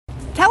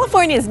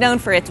California is known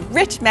for its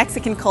rich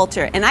Mexican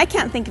culture, and I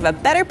can't think of a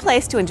better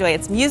place to enjoy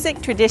its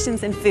music,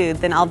 traditions, and food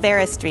than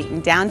Olvera Street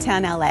in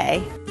downtown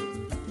LA.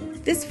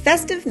 This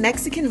festive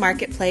Mexican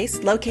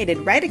marketplace, located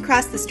right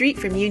across the street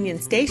from Union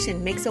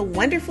Station, makes a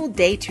wonderful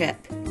day trip.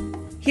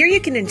 Here you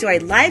can enjoy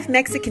live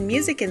Mexican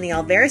music in the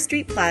Olvera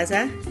Street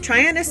Plaza,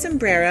 try on a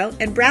sombrero,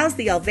 and browse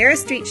the Olvera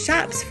Street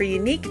shops for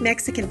unique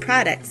Mexican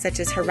products such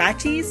as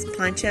huaraches,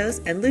 ponchos,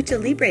 and lucha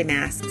libre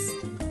masks.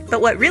 But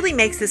what really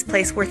makes this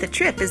place worth a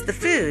trip is the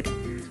food.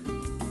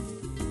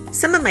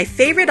 Some of my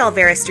favorite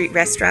Olvera Street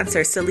restaurants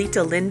are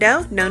Celito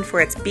Lindo, known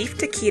for its beef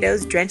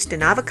taquitos drenched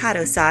in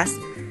avocado sauce,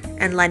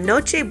 and La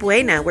Noche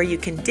Buena, where you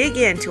can dig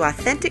into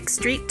authentic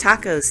street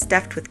tacos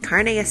stuffed with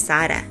carne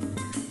asada.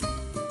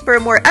 For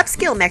a more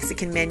upscale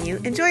Mexican menu,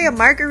 enjoy a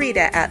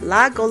margarita at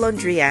La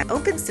Golondrina,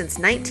 open since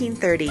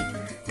 1930.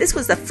 This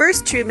was the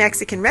first true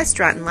Mexican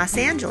restaurant in Los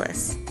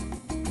Angeles.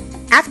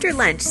 After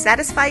lunch,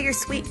 satisfy your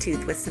sweet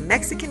tooth with some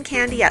Mexican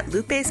candy at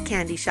Lupe's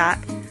Candy Shop,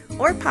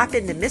 or pop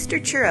into Mr.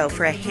 Churro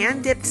for a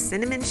hand-dipped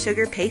cinnamon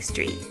sugar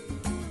pastry.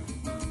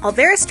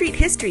 Olvera Street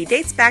history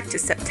dates back to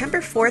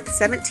September 4th,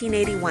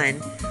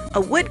 1781.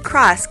 A wood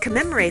cross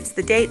commemorates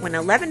the date when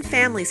 11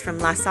 families from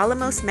Los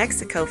Alamos,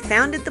 Mexico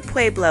founded the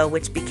pueblo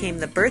which became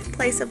the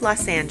birthplace of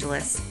Los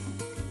Angeles.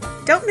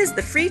 Don't miss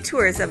the free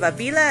tours of a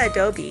Villa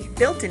Adobe,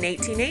 built in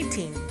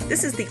 1818.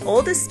 This is the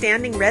oldest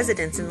standing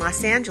residence in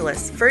Los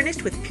Angeles,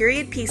 furnished with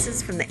period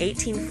pieces from the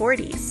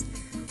 1840s.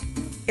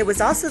 It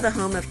was also the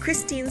home of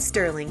Christine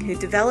Sterling, who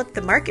developed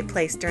the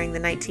marketplace during the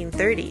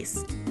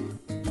 1930s.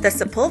 The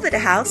Sepulveda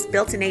House,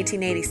 built in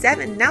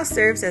 1887, now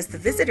serves as the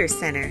visitor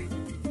center.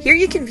 Here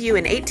you can view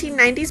an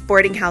 1890s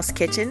boarding house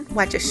kitchen,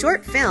 watch a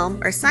short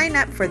film, or sign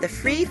up for the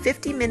free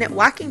 50-minute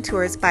walking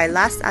tours by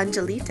Las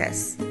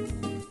Angelitas.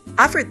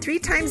 Offered 3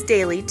 times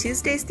daily,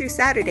 Tuesdays through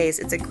Saturdays,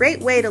 it's a great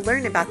way to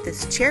learn about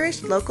this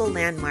cherished local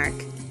landmark.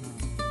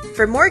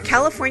 For more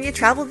California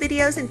travel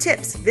videos and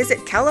tips, visit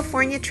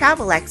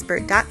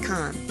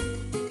CaliforniaTravelExpert.com.